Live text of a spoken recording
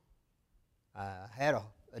had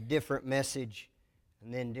a different message,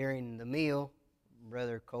 and then during the meal,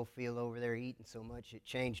 Brother Cofield over there eating so much it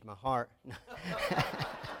changed my heart.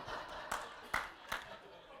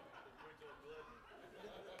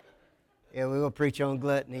 Yeah, we will preach on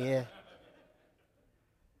gluttony, yeah.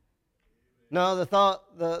 No, the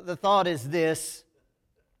thought is this.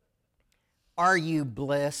 Are you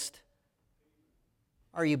blessed?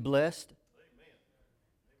 Are you blessed?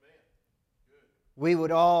 We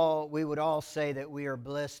would all say that we are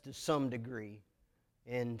blessed to some degree,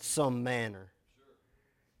 in some manner.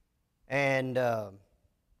 And let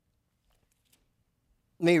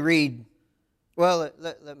me read. Well,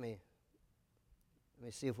 let me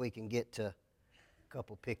see if we can get to a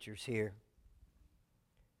couple pictures here.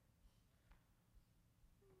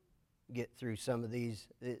 Get through some of these.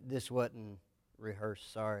 This wasn't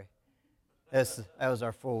rehearsed. Sorry, that was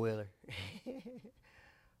our four-wheeler.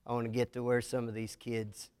 I want to get to where some of these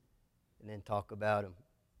kids, and then talk about them.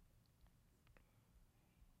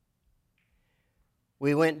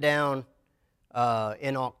 We went down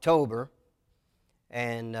in October,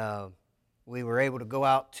 and we were able to go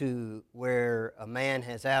out to where a man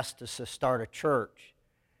has asked us to start a church.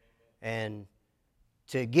 And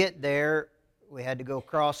to get there, we had to go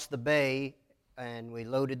across the bay, and we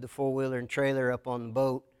loaded the four-wheeler and trailer up on the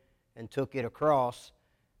boat and took it across.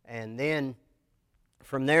 And then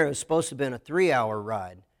from there, it was supposed to have been a 3-hour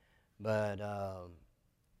ride, but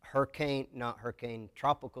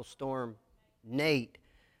Tropical Storm Nate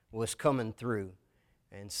was coming through.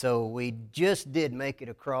 And so we just did make it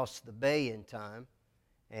across the bay in time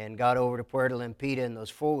and got over to Puerto Lempita. And those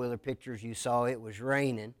four-wheeler pictures you saw, it was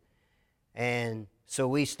raining. And so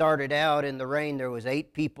we started out in the rain. There was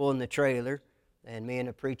 8 people in the trailer, and me and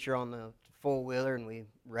the preacher on the four-wheeler, and we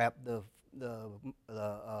wrapped the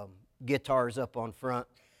guitars up on front.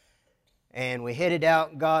 And we headed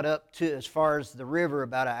out and got up to as far as the river,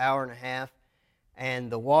 about an hour and a half,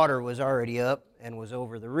 and the water was already up and was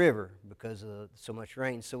over the river because of so much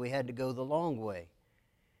rain. So we had to go the long way.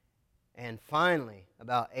 And finally,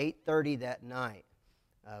 about 8:30 that night,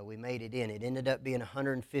 we made it in. It ended up being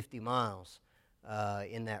 150 miles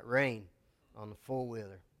in that rain on the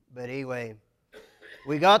four-wheeler. But anyway,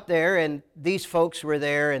 we got there, and these folks were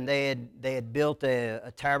there, and they had built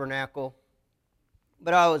a tabernacle.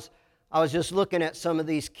 But I was just looking at some of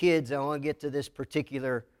these kids. I want to get to this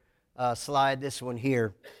particular slide, this one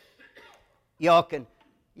here. Y'all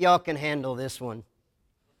can handle this one.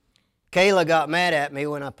 Kayla got mad at me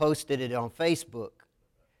when I posted it on Facebook.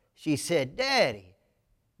 She said, "Daddy,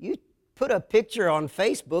 you put a picture on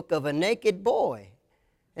Facebook of a naked boy."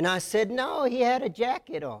 And I said, "No, he had a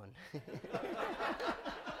jacket on."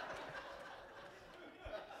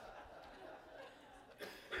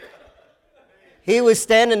 He was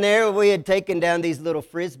standing there. We had taken down these little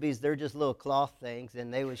Frisbees. They're just little cloth things,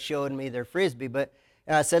 and they was showing me their Frisbee. But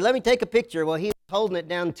I said, "Let me take a picture." Well, he was holding it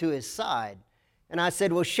down to his side. And I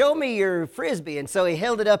said, "Well, show me your Frisbee." And so he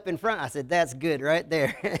held it up in front. I said, "That's good right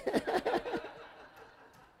there."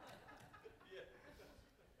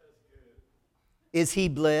 Is he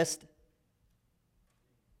blessed?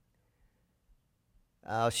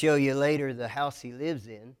 I'll show you later the house he lives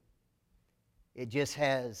in. It just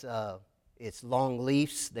has... it's long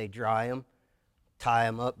leaves. They dry them, tie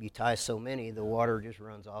them up. You tie so many, the water just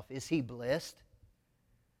runs off. Is he blessed?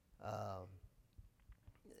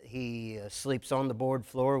 He sleeps on the board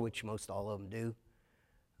floor, which most all of them do.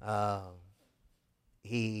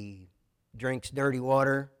 He drinks dirty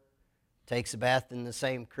water, takes a bath in the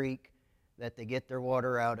same creek that they get their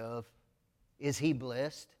water out of. Is he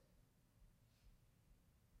blessed?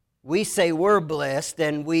 We say we're blessed,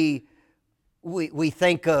 and we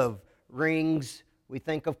think of rings, we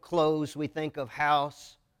think of clothes, we think of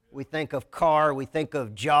house, we think of car, we think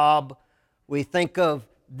of job, we think of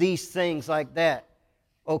these things like that.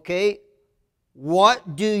 Okay,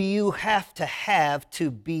 what do you have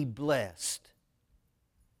to be blessed?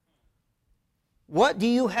 What do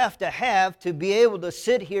you have to be able to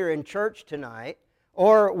sit here in church tonight,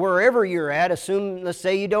 or wherever you're at? Let's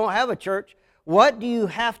say you don't have a church. What do you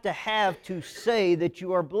have to say that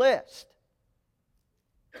you are blessed?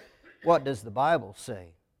 What does the Bible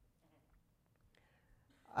say?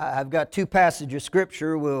 I've got 2 passages of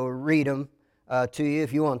Scripture. We'll read them to you.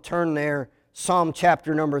 If you want to turn there, Psalm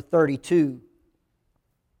chapter number 32.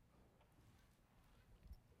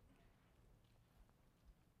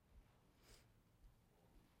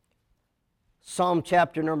 Psalm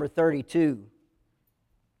chapter number 32,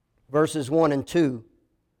 verses 1 and 2.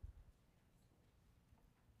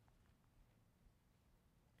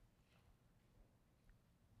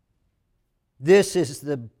 This is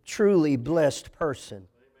the truly blessed person.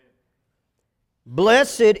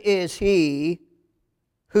 Blessed is he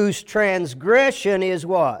whose transgression is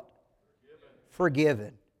what?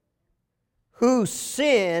 Forgiven. Whose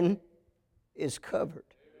sin is covered.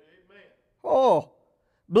 Oh,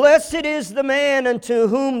 blessed is the man unto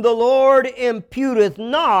whom the Lord imputeth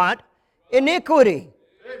not iniquity,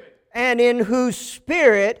 and in whose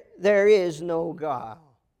spirit there is no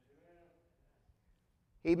guile.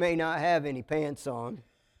 He may not have any pants on,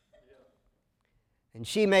 and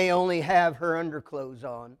she may only have her underclothes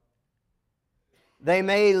on. They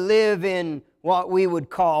may live in what we would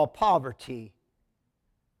call poverty,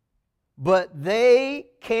 but they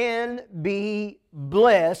can be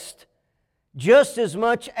blessed just as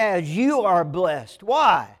much as you are blessed.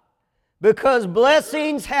 Why? Because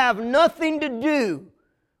blessings have nothing to do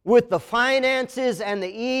with the finances and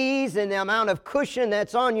the ease and the amount of cushion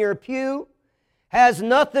that's on your pew. Has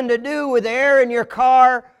nothing to do with air in your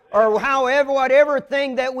car or whatever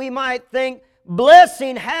thing that we might think.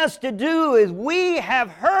 Blessing has to do with we have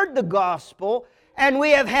heard the gospel and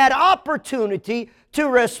we have had opportunity to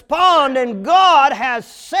respond, and God has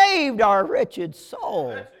saved our wretched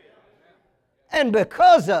soul. And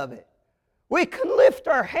because of it, we can lift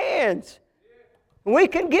our hands. We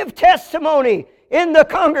can give testimony in the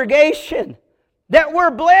congregation that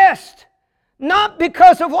we're blessed. Not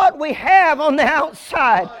because of what we have on the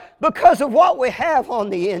outside, because of what we have on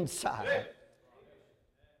the inside.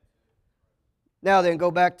 Now then,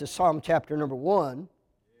 go back to Psalm chapter number 1.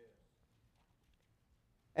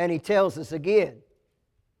 And he tells us again.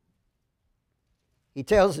 He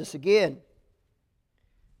tells us again.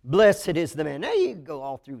 Blessed is the man. Now you can go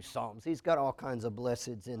all through Psalms. He's got all kinds of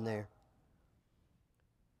blesseds in there.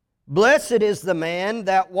 Blessed is the man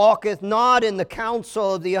that walketh not in the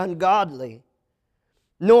counsel of the ungodly,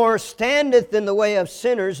 nor standeth in the way of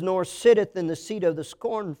sinners, nor sitteth in the seat of the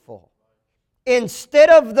scornful. Instead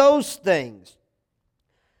of those things,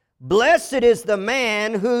 blessed is the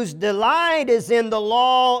man whose delight is in the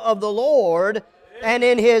law of the Lord, and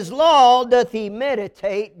in His law doth he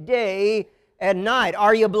meditate day and night.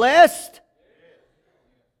 Are you blessed?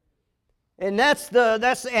 And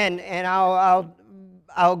I'll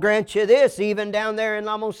grant you this, even down there in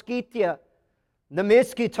La Mosquitia, the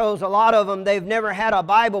Miskitos, a lot of them, they've never had a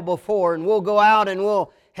Bible before, and we'll go out and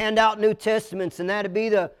we'll hand out New Testaments, and that'd be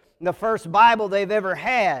the first Bible they've ever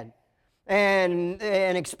had. And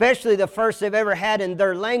especially the first they've ever had in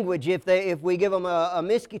their language if we give them a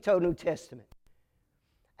Miskito New Testament.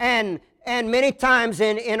 And many times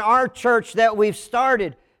in our church that we've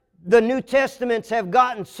started, the New Testaments have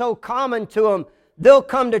gotten so common to them, they'll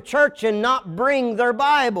come to church and not bring their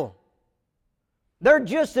Bible. They're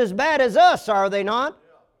just as bad as us, are they not?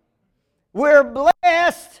 We're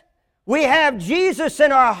blessed. We have Jesus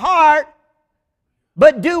in our heart.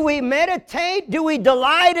 But do we meditate? Do we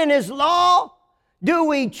delight in His law? Do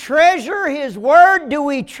we treasure His Word? Do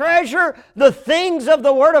we treasure the things of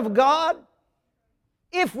the Word of God?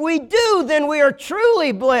 If we do, then we are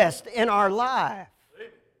truly blessed in our life.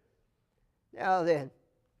 Now then,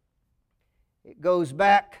 it goes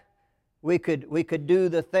back. We could do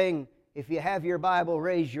the thing. If you have your Bible,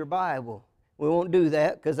 raise your Bible. We won't do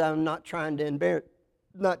that because I'm not trying to embarrass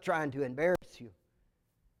you.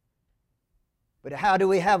 But how do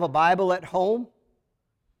we have a Bible at home,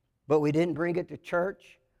 but we didn't bring it to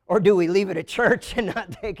church? Or do we leave it at church and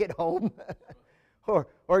not take it home?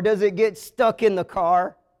 or does it get stuck in the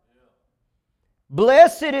car?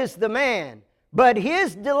 Blessed is the man, but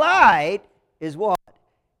his delight is what?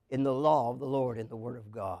 In the law of the Lord, in the Word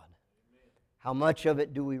of God. How much of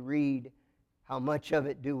it do we read? How much of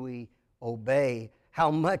it do we obey?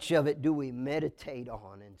 How much of it do we meditate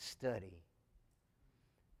on and study?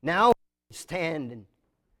 Now we can stand and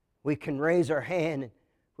we can raise our hand and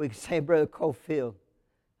we can say, Brother Cofield,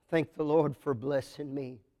 thank the Lord for blessing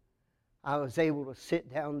me. I was able to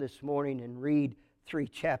sit down this morning and read 3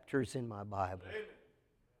 chapters in my Bible.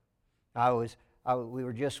 We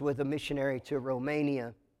were just with a missionary to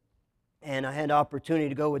Romania, and I had the opportunity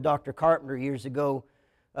to go with Dr. Carpenter years ago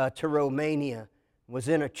to Romania. Was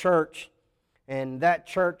in a church, and that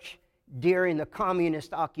church during the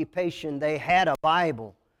communist occupation, they had a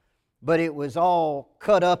Bible, but it was all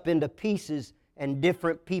cut up into pieces, and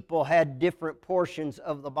different people had different portions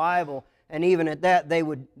of the Bible. And even at that,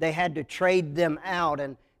 they had to trade them out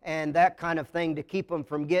and that kind of thing to keep them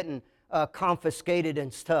from getting confiscated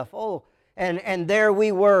and stuff. Oh, and there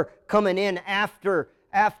we were coming in after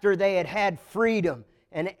they had freedom.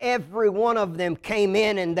 And every one of them came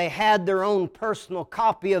in and they had their own personal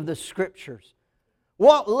copy of the Scriptures.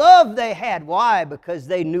 What love they had. Why? Because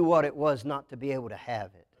they knew what it was not to be able to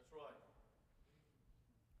have it. That's right.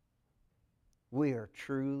 We are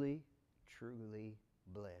truly, truly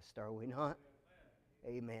blessed, are we not?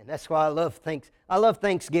 Amen. That's why I love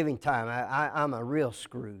Thanksgiving time. I'm a real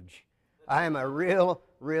Scrooge. I am a real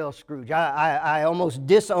Scrooge. I almost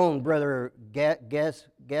disowned Brother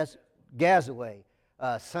Gazaway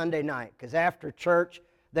Sunday night, because after church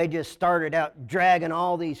they just started out dragging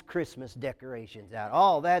all these Christmas decorations out.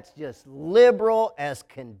 Oh, that's just liberal as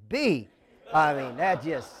can be. I mean,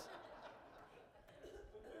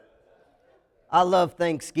 I love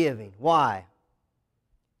Thanksgiving. Why?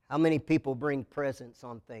 How many people bring presents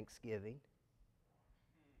on Thanksgiving?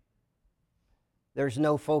 There's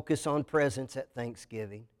no focus on presents at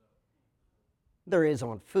Thanksgiving. There is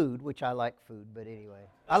on food, which I like food, but anyway.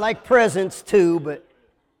 I like presents too, but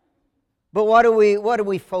what do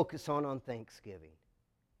we focus on Thanksgiving?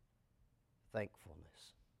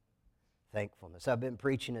 Thankfulness. Thankfulness. I've been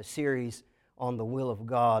preaching a series on the will of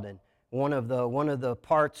God, and one of the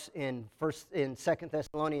parts in 2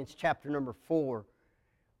 Thessalonians chapter number 4,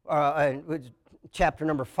 chapter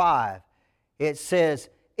number 5, it says,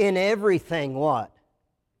 in everything what?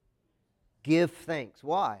 Give thanks.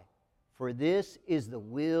 Why? For this is the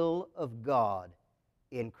will of God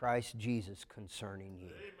in Christ Jesus concerning you.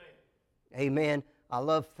 Amen. Amen. I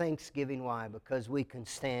love Thanksgiving. Why? Because we can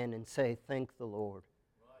stand and say, thank the Lord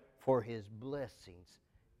for His blessings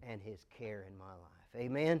and His care in my life.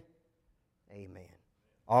 Amen? Amen.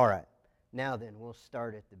 All right. Now then, we'll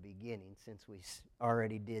start at the beginning since we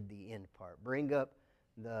already did the end part. Bring up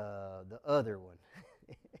the other one.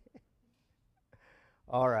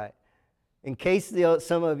 All right. In case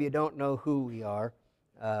some of you don't know who we are,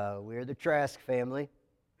 we're the Trask family,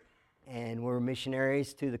 and we're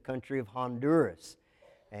missionaries to the country of Honduras.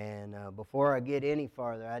 And before I get any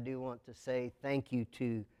farther, I do want to say thank you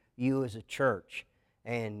to you as a church,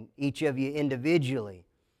 and each of you individually,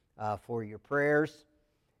 for your prayers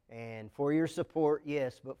and for your support,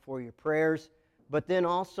 yes, but for your prayers, but then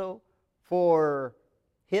also for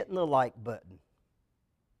hitting the like button.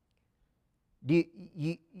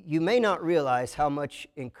 You may not realize how much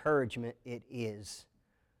encouragement it is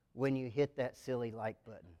when you hit that silly like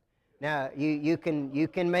button. Now, you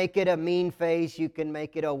can make it a mean face, you can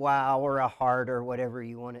make it a wow or a heart or whatever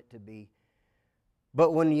you want it to be.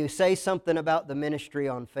 But when you say something about the ministry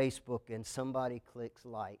on Facebook and somebody clicks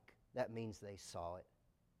like, that means they saw it.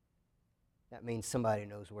 That means somebody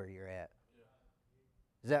knows where you're at.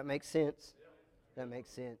 Does that make sense? That makes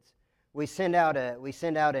sense. We send out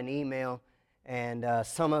an email, and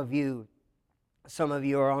some of you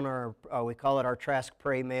are on our we call it our Trask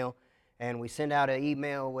Pray Mail, and we send out an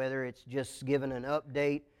email whether it's just giving an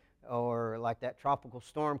update or like that tropical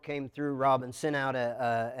storm came through. Robin sent out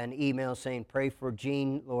an email saying pray for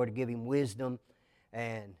Gene, Lord, give him wisdom,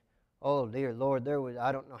 and oh dear Lord,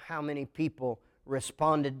 I don't know how many people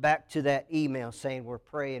responded back to that email saying we're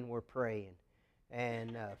praying,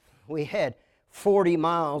 and we had 40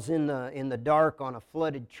 miles in the dark on a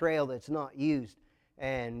flooded trail that's not used,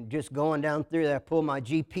 and just going down through there, I pulled my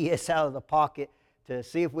GPS out of the pocket to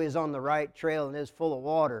see if we was on the right trail, and it was full of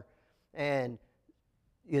water. And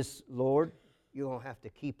yes, Lord, you're going to have to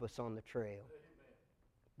keep us on the trail.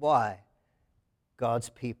 Why? God's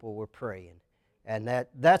people were praying, and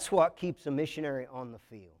that's what keeps a missionary on the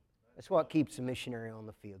field. That's what keeps a missionary on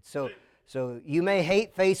the field. So you may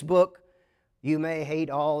hate Facebook, you may hate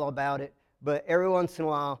all about it, but every once in a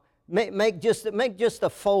while, make just a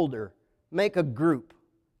folder, make a group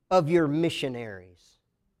of your missionaries,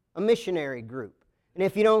 a missionary group. And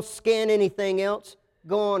if you don't scan anything else,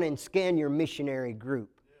 go on and scan your missionary group.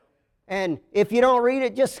 And if you don't read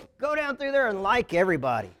it, just go down through there and like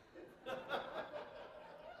everybody.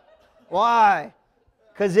 Why?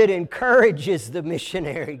 Because it encourages the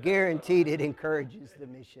missionary. Guaranteed it encourages the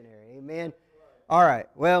missionary. Amen? All right,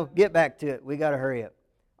 well, get back to it. We got to hurry up.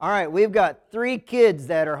 All right, we've got 3 kids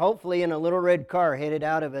that are hopefully in a little red car headed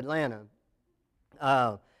out of Atlanta.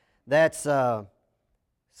 That's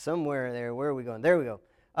somewhere there. Where are we going? There we go.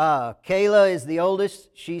 Kayla is the oldest.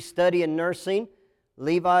 She's studying nursing.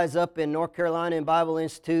 Levi's up in North Carolina in Bible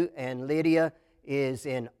Institute, and Lydia is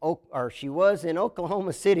she was in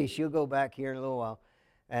Oklahoma City. She'll go back here in a little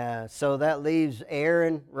while. So that leaves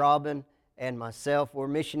Aaron, Robin, and myself. We're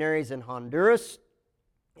missionaries in Honduras,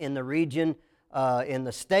 in the region, in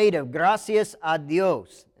the state of Gracias a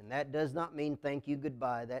Dios. And that does not mean thank you,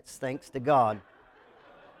 goodbye. That's thanks to God.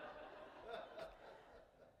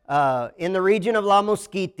 In the region of La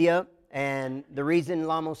Mosquitia, and the reason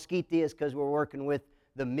La Mosquitia is because we're working with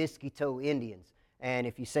the Miskito Indians. And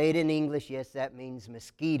if you say it in English, yes, that means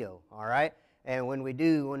mosquito, all right? And when we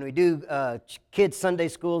do kids' Sunday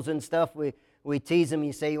schools and stuff, we tease them.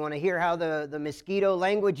 You say, you want to hear how the mosquito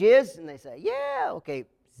language is? And they say, yeah, okay,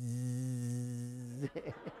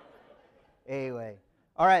 Anyway,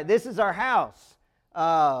 all right, this is our house.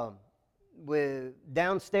 With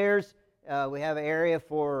downstairs, we have an area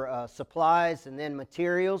for supplies and then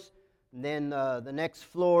materials. And then the next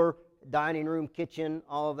floor, dining room, kitchen,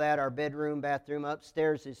 all of that, our bedroom, bathroom.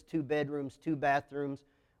 Upstairs is 2 bedrooms, 2 bathrooms.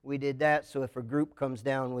 We did that so if a group comes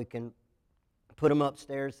down, we can put them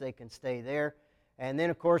upstairs. They can stay there. And then,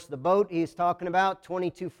 of course, the boat he's talking about,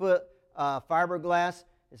 22-foot fiberglass.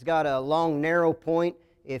 It's got a long, narrow point.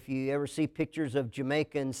 If you ever see pictures of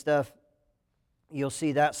Jamaica and stuff, you'll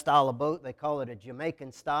see that style of boat. They call it a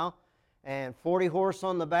Jamaican style. And 40 horse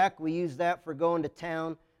on the back. We use that for going to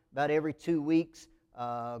town about every 2 weeks.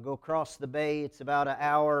 Go across the bay. It's about an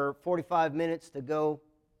hour, 45 minutes to go,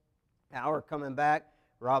 hour coming back.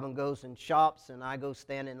 Robin goes and shops, and I go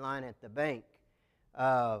stand in line at the bank.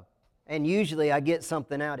 And usually I get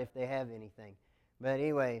something out if they have anything. But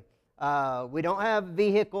anyway, we don't have a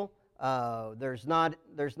vehicle. There's not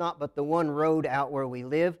but the one road out where we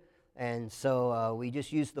live. And so we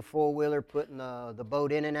just use the four-wheeler, putting the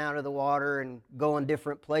boat in and out of the water and going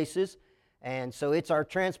different places. And so it's our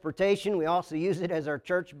transportation. We also use it as our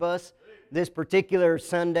church bus. This particular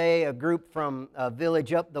Sunday, a group from a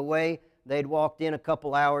village up the way, they'd walked in a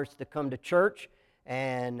couple hours to come to church.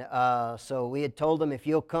 And so we had told them, if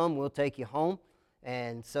you'll come, we'll take you home.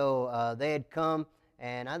 And so they had come,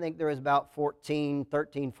 and I think there was about 13,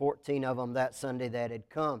 14 of them that Sunday that had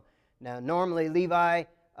come. Now, normally Levi,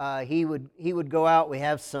 he would go out. We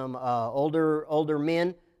have some older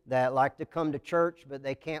men that like to come to church, but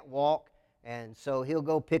they can't walk. And so he'll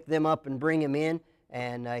go pick them up and bring them in.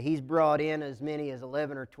 And he's brought in as many as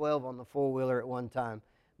 11 or 12 on the four-wheeler at one time.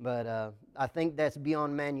 But I think that's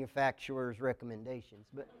beyond manufacturer's recommendations.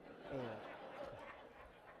 But anyway.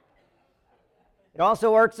 It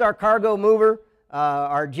also works our cargo mover.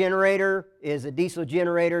 Our generator is a diesel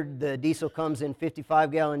generator. The diesel comes in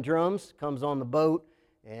 55-gallon drums, comes on the boat,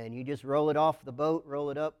 and you just roll it off the boat, roll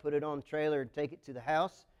it up, put it on the trailer, and take it to the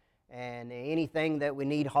house. And anything that we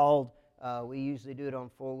need hauled, we usually do it on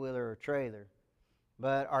four-wheeler or trailer.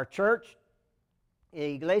 But our church,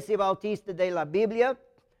 Iglesia Bautista de la Biblia,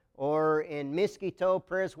 or in Miskito,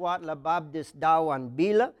 Preswat la Baptist Dawan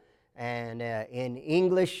Bila, and in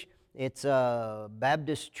English, it's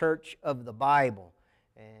Baptist Church of the Bible.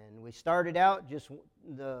 And we started out,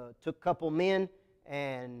 took a couple men,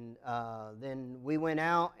 and then we went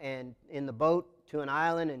out and in the boat to an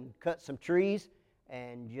island and cut some trees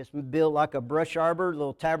and just built like a brush arbor,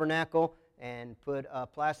 little tabernacle, and put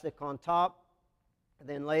plastic on top.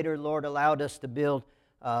 Then later, the Lord allowed us to build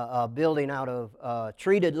a building out of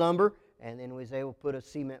treated lumber, and then we was able to put a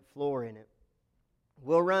cement floor in it.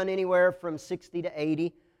 We'll run anywhere from 60 to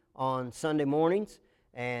 80 on Sunday mornings,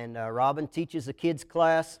 and Robin teaches a kids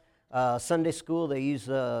class. Sunday school, they use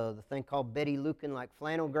the thing called Betty Lucan, like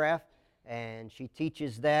flannel graph, and she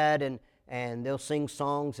teaches that, and they'll sing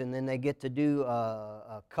songs, and then they get to do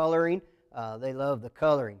coloring. They love the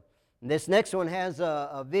coloring. And this next one has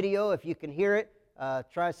a video. If you can hear it,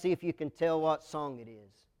 try to see if you can tell what song it is.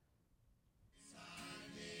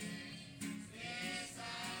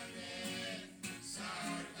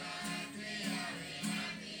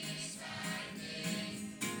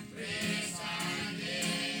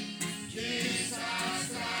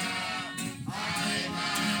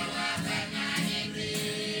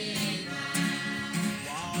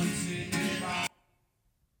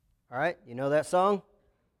 All right, you know that song?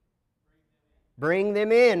 Bring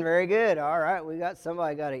them in. Very good. All right,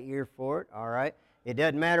 somebody got an ear for it. All right. It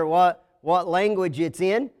doesn't matter what language it's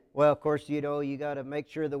in. Well, of course, you got to make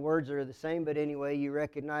sure the words are the same, but anyway, you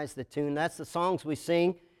recognize the tune. That's the songs we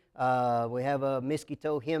sing. We have a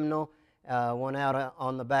Miskito hymnal, one out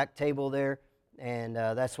on the back table there, and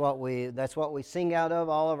that's what we sing out of.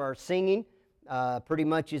 All of our singing pretty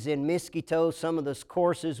much is in Miskito. Some of the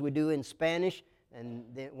courses we do in Spanish, and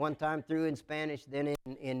then one time through in Spanish, then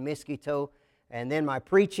in Miskito. And then my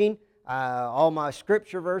preaching, all my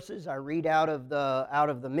scripture verses, I read out of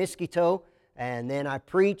the Miskito, and then I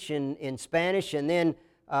preach in Spanish. And then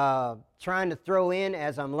trying to throw in,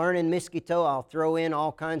 as I'm learning Miskito, I'll throw in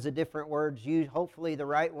all kinds of different words, hopefully the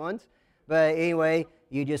right ones. But anyway,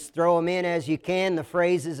 you just throw them in as you can, the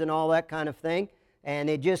phrases and all that kind of thing. And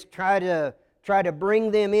it just try to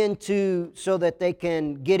bring them into so that they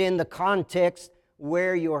can get in the context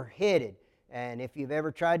where you're headed. And if you've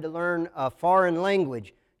ever tried to learn a foreign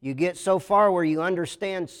language, you get so far where you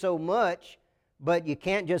understand so much, but you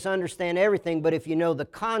can't just understand everything, but if you know the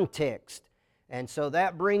context. And so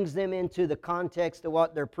that brings them into the context of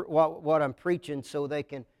what I'm preaching so they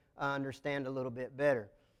can understand a little bit better.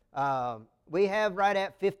 We have right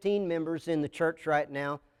at 15 members in the church right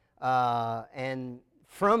now. And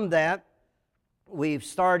from that, we've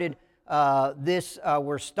started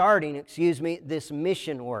we're starting, this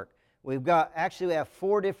mission work. We have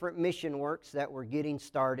 4 different mission works that we're getting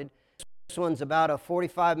started. This one's about a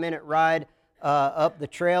 45-minute ride up the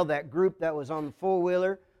trail. That group that was on the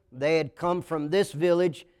four-wheeler, they had come from this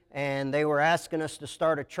village, and they were asking us to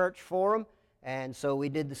start a church for them. And so we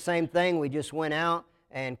did the same thing. We just went out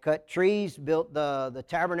and cut trees, built the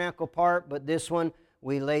tabernacle part, but this one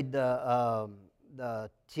we laid what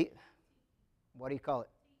do you call it?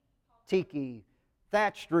 Tiki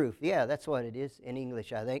thatched roof. Yeah, that's what it is in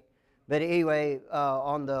English, I think. But anyway,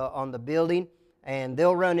 on the building, and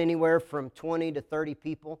they'll run anywhere from 20 to 30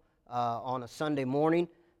 people on a Sunday morning.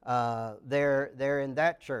 They're in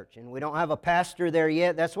that church, and we don't have a pastor there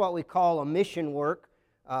yet. That's what we call a mission work.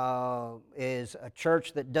 Is a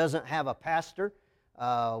church that doesn't have a pastor.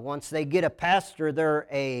 Once they get a pastor, they're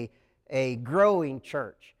a growing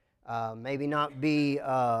church. Maybe not be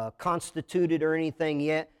constituted or anything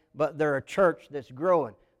yet, but they're a church that's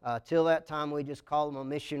growing. Till that time, we just call them a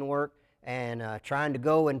mission work and trying to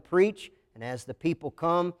go and preach. And as the people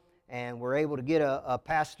come and we're able to get a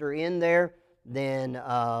pastor in there, then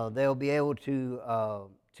they'll be able to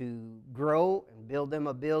grow and build them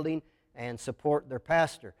a building and support their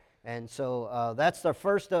pastor. And so that's the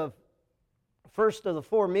first of the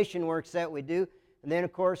 4 mission works that we do. And then,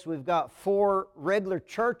 of course, we've got 4 regular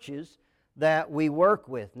churches that we work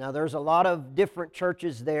with. Now, there's a lot of different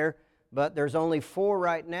churches there, but there's only 4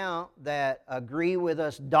 right now that agree with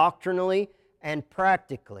us doctrinally and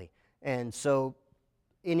practically. And so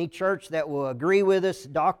any church that will agree with us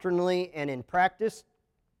doctrinally and in practice,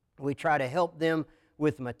 we try to help them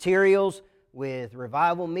with materials, with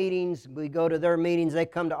revival meetings. We go to their meetings, they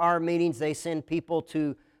come to our meetings, they send people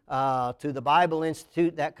to the Bible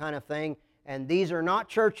Institute, that kind of thing. And these are not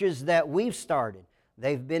churches that we've started.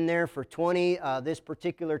 They've been there for 20. This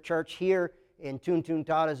particular church here in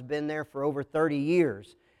Tuntuntata has been there for over 30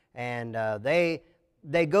 years. And they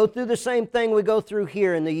go through the same thing we go through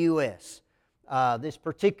here in the U.S. This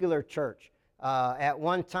particular church. At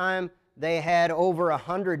one time, they had over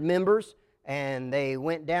 100 members, and they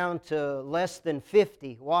went down to less than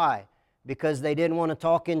 50. Why? Because they didn't want to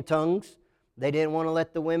talk in tongues. They didn't want to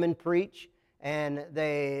let the women preach. And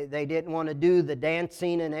they didn't want to do the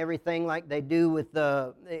dancing and everything like they do with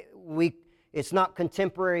it's not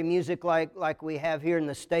contemporary music like we have here in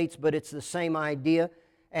the States, but it's the same idea.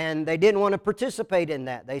 And they didn't want to participate in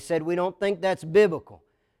that. They said, we don't think that's biblical.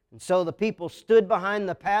 And so the people stood behind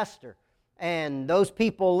the pastor, and those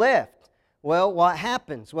people left. Well, what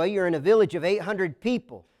happens? Well, you're in a village of 800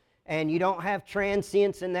 people, and you don't have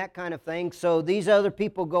transients and that kind of thing. So these other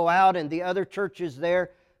people go out, and the other churches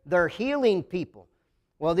there, they're healing people.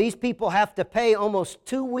 Well, these people have to pay almost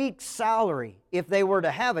 2 weeks' salary if they were to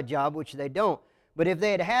have a job, which they don't. But if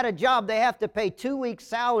they had a job, they have to pay 2 weeks'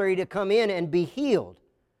 salary to come in and be healed.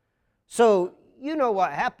 So you know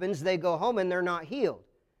what happens. They go home and they're not healed.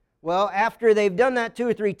 Well, after they've done that 2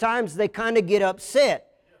 or 3 times, they kind of get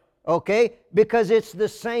upset, okay, because it's the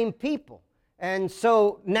same people. And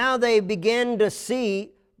so now they begin to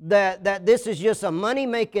see that this is just a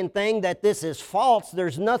money-making thing, that this is false,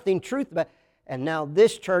 there's nothing truth about it. And now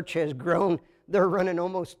this church has grown. They're running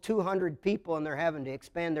almost 200 people, and they're having to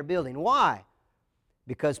expand their building. Why?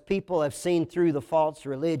 Because people have seen through the false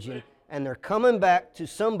religion, and they're coming back to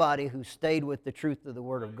somebody who stayed with the truth of the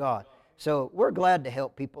Word of God. So we're glad to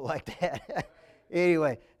help people like that.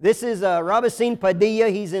 Anyway, this is Rabasin Padilla.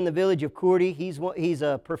 He's in the village of Curti. He's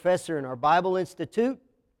a professor in our Bible Institute.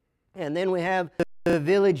 And then we have the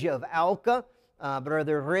village of Alca.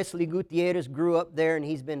 Brother Wesley Gutierrez grew up there, and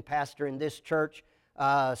he's been pastor in this church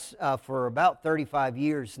for about 35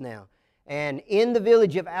 years now. And in the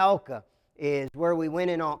village of Alca is where we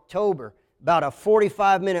went in October, about a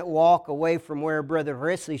 45-minute walk away from where Brother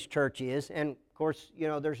Wesley's church is. And of course, you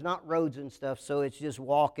know, there's not roads and stuff, so it's just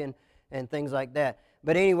walking and things like that.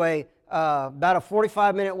 But anyway, about a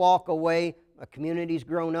 45-minute walk away, a community's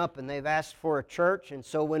grown up, and they've asked for a church. And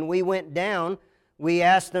so when we went down, we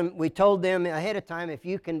told them ahead of time, if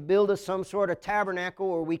you can build us some sort of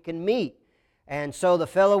tabernacle where we can meet. And so the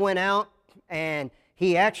fellow went out, and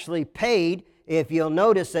he actually paid. If you'll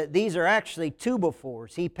notice that these are actually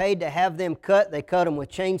 2x4s. He paid to have them cut. They cut them with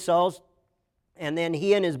chainsaws. And then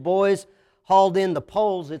he and his boys hauled in the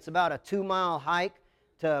poles. It's about a 2-mile hike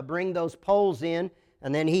to bring those poles in.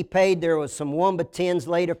 And then he paid. There was some womba tins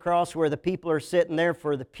laid across where the people are sitting there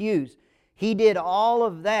for the pews. He did all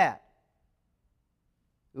of that.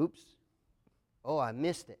 Oops. Oh, I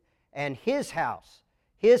missed it. And his house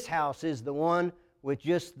is the one with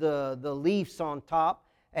just the leaves on top.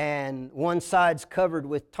 and one side's covered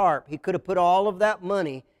with tarp. He could have put all of that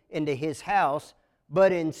money into his house,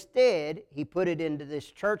 but instead he put it into this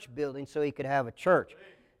church building so he could have a church.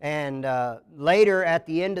 And later at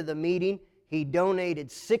the end of the meeting, he donated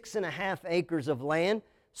 6.5 acres of land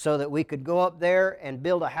so that we could go up there and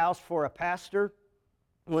build a house for a pastor.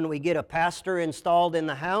 When we get a pastor installed in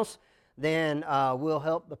the house, then we'll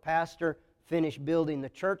help the pastor finish building the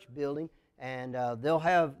church building, and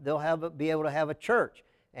they'll be able to have a church.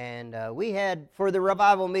 And we had, for the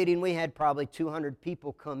revival meeting, we had probably 200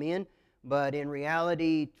 people come in, but in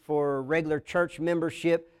reality, for regular church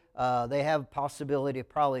membership, they have a possibility of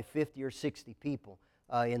probably 50 or 60 people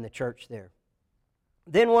in the church there.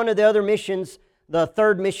 Then one of the other missions, the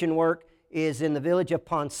third mission work, is in the village of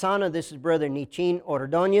Pansana. This is Brother Nichin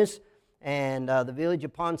Ordonez, and the village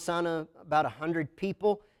of Pansana, about 100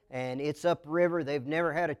 people, and it's upriver. They've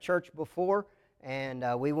never had a church before, and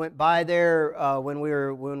we went by there when we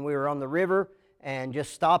were on the river and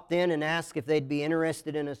just stopped in and asked if they'd be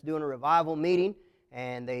interested in us doing a revival meeting,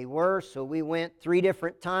 and they were, so we went 3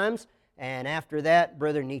 different times, and after that,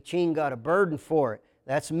 Brother Nichin got a burden for it.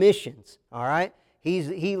 That's missions, all right?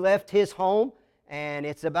 He left his home, and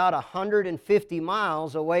it's about 150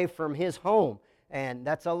 miles away from his home, and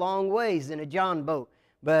that's a long ways in a John boat.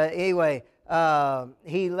 But anyway,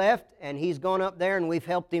 he left, and he's gone up there, and we've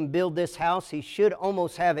helped him build this house. He should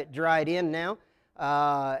almost have it dried in now,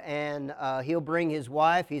 and he'll bring his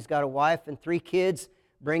wife. He's got a wife and 3 kids.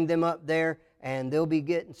 Bring them up there, and they'll be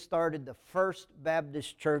getting started the First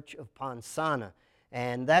Baptist Church of Pansana.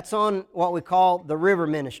 And that's on what we call the river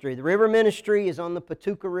ministry. The river ministry is on the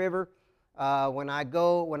Patuca River. When I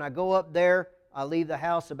go up there, I leave the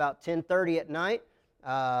house about 10:30 at night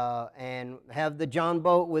and have the John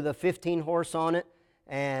boat with a 15-horse on it.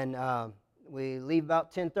 And we leave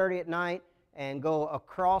about 10:30 at night and go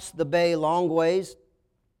across the bay long ways.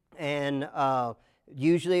 And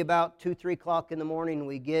usually about 2-3 o'clock in the morning,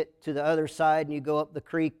 we get to the other side and you go up the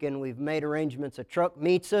creek, and we've made arrangements. A truck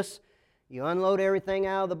meets us. You unload everything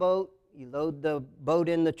out of the boat. You load the boat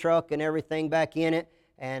in the truck and everything back in it.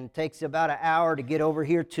 And it takes about an hour to get over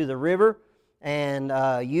here to the river. And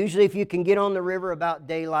usually if you can get on the river about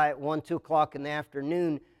daylight, 1-2 o'clock in the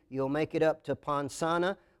afternoon, you'll make it up to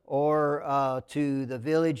Pansana or to the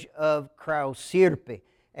village of Krausirpe.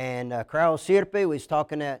 And Krausirpe, we was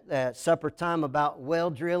talking at supper time about well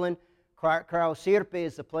drilling. Krausirpe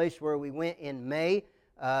is the place where we went in May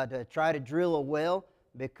to try to drill a well,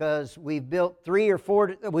 because we built 3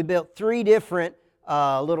 different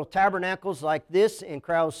little tabernacles like this in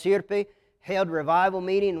Krausirpe, held revival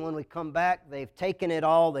meeting, and when we come back, they've taken it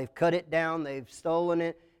all, they've cut it down, they've stolen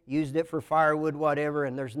it, used it for firewood, whatever,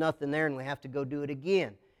 and there's nothing there, and we have to go do it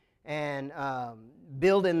again. And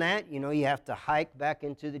building that, you have to hike back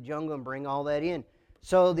into the jungle and bring all that in.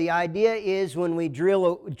 So the idea is when we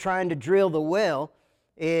trying to drill the well,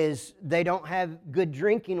 is they don't have good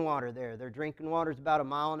drinking water there. Their drinking water is about 1.5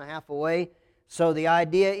 miles away. So the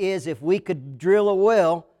idea is if we could drill a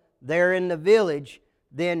well there in the village,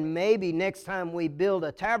 then maybe next time we build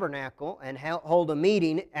a tabernacle and hold a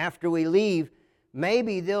meeting after we leave,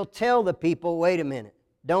 maybe they'll tell the people, wait a minute,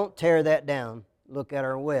 don't tear that down, look at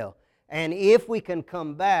our well. And if we can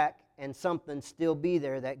come back and something still be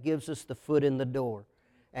there, that gives us the foot in the door.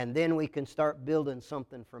 And then we can start building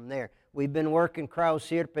something from there. We've been working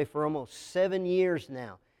Krausirpe for almost 7 years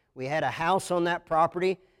now. We had a house on that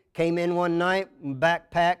property, came in one night,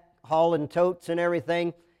 backpack, hauling totes and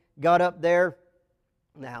everything, got up there,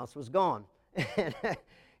 and the house was gone.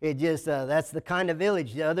 It just, that's the kind of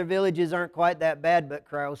village. The other villages aren't quite that bad, but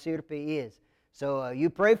Krausirpe is. So you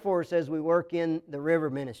pray for us as we work in the river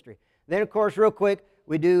ministry. Then, of course, real quick,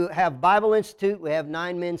 we do have Bible Institute. We have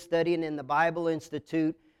 9 men studying in the Bible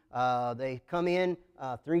Institute. They come in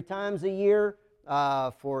 3 times a year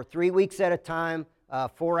for 3 weeks at a time,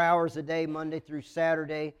 4 hours a day, Monday through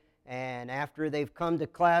Saturday. And after they've come to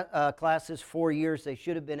classes 4 years, they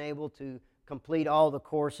should have been able to complete all the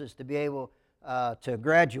courses to be able to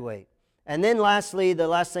graduate. And then lastly, the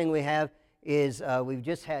last thing we have is we've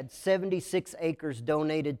just had 76 acres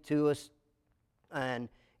donated to us. And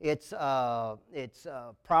it's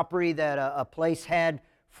property that a place had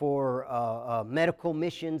for medical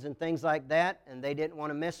missions and things like that, and they didn't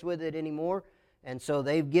want to mess with it anymore, and so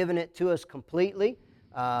they've given it to us completely.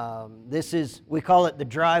 This is, we call it the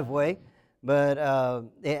driveway, but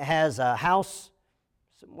it has a house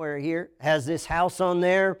somewhere here, has this house on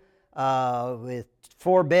there with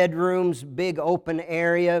 4 bedrooms, big open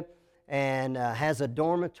area, and has a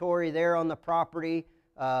dormitory there on the property,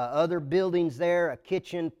 other buildings there, a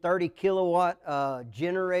kitchen, 30 kilowatt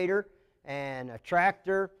generator, and a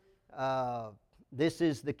tractor, This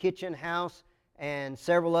is the kitchen house and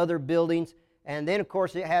several other buildings. And then, of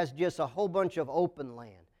course, it has just a whole bunch of open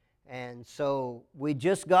land. And so we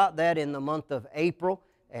just got that in the month of April.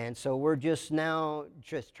 And so we're just now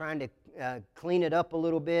trying to clean it up a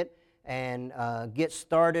little bit and get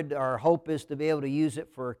started. Our hope is to be able to use it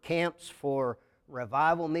for camps, for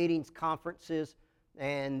revival meetings, conferences.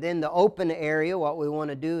 And then the open area, what we want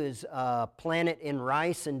to do is plant it in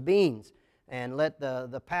rice and beans and let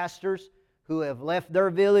the pastors who have left their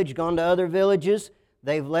village, gone to other villages,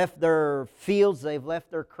 they've left their fields, they've left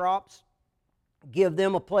their crops, give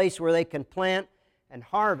them a place where they can plant and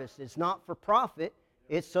harvest. It's not for profit,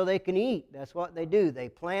 it's so they can eat. That's what they do. They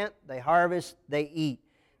plant, they harvest, they eat.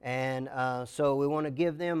 And so we want to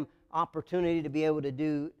give them opportunity to be able to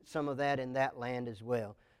do some of that in that land as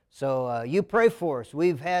well. So you pray for us.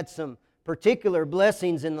 We've had some particular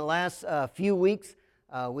blessings in the last few weeks.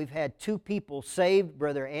 We've had 2 people saved.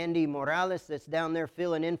 Brother Andy Morales, that's down there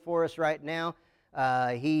filling in for us right now.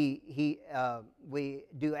 We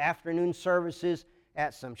do afternoon services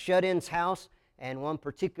at some shut-ins house, and one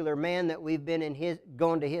particular man that we've been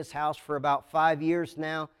going to his house for about 5 years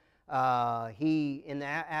now. After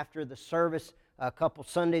the service a couple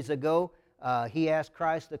Sundays ago, he asked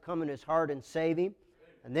Christ to come in his heart and save him.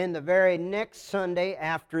 And then the very next Sunday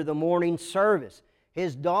after the morning service,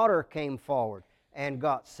 his daughter came forward and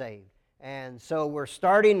got saved. And so we're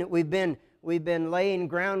starting. We've been laying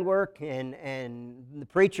groundwork, and the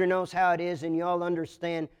preacher knows how it is, and you all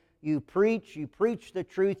understand. You preach the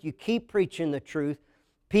truth, you keep preaching the truth.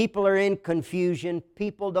 People are in confusion,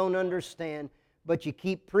 people don't understand, but you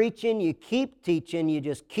keep preaching, you keep teaching, you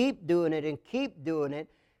just keep doing it and keep doing it,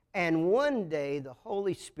 and one day the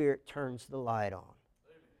Holy Spirit turns the light on.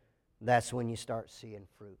 That's when you start seeing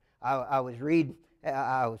fruit. I was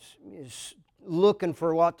looking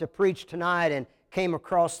for what to preach tonight and came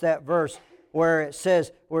across that verse where it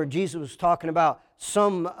says, where Jesus was talking about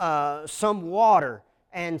some water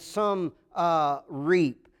and some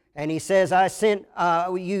reap. And he says, I sent,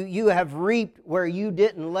 you have reaped where you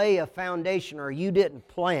didn't lay a foundation or you didn't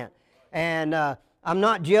plant. And I'm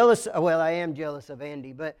not jealous, well, I am jealous of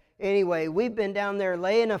Andy, but anyway, we've been down there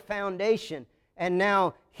laying a foundation, and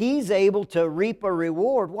now he's able to reap a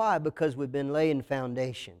reward. Why? Because we've been laying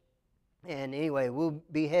foundation. And anyway, we'll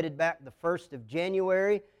be headed back the 1st of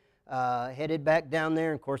January, headed back down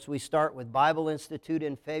there. Of course, we start with Bible Institute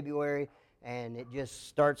in February, and it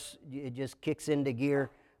just kicks into gear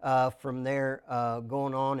from there,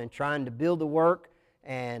 going on and trying to build the work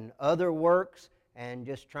and other works and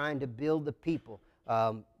just trying to build the people.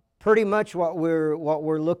 Pretty much what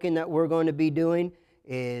we're looking at we're going to be doing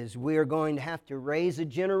is we're going to have to raise a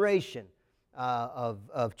generation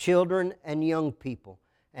of children and young people.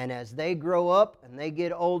 And as they grow up and they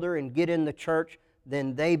get older and get in the church,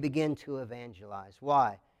 then they begin to evangelize.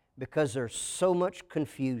 Why? Because there's so much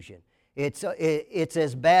confusion. It's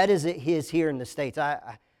as bad as it is here in the States.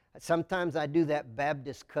 Sometimes I do that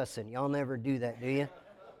Baptist cussing. Y'all never do that, do you?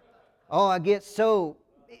 Oh, I get so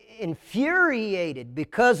infuriated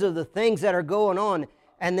because of the things that are going on.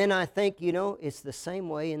 And then I think, it's the same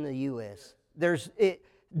way in the U.S.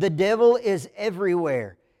 The devil is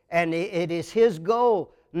everywhere. And it is his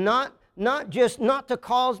goal not just to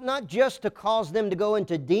cause them to go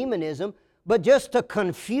into demonism, but just to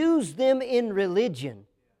confuse them in religion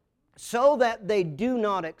so that they do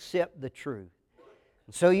not accept the truth.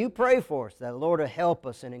 So you pray for us that the Lord will help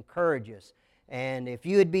us and encourage us. And if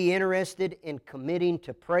you would be interested in committing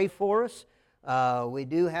to pray for us, we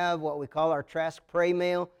do have what we call our Trask Pray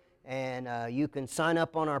Mail, and you can sign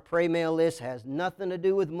up on our Pray Mail list. It has nothing to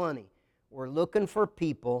do with money. We're looking for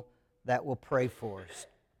people that will pray for us.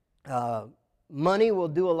 Money will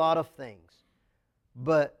do a lot of things,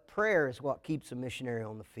 but prayer is what keeps a missionary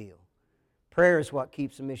on the field. Prayer is what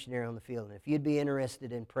keeps a missionary on the field. And if you'd be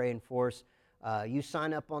interested in praying for us, you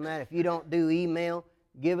sign up on that. If you don't do email,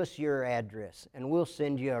 give us your address, and we'll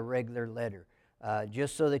send you a regular letter,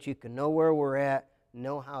 just so that you can know where we're at,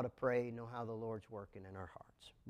 know how to pray, know how the Lord's working in our hearts.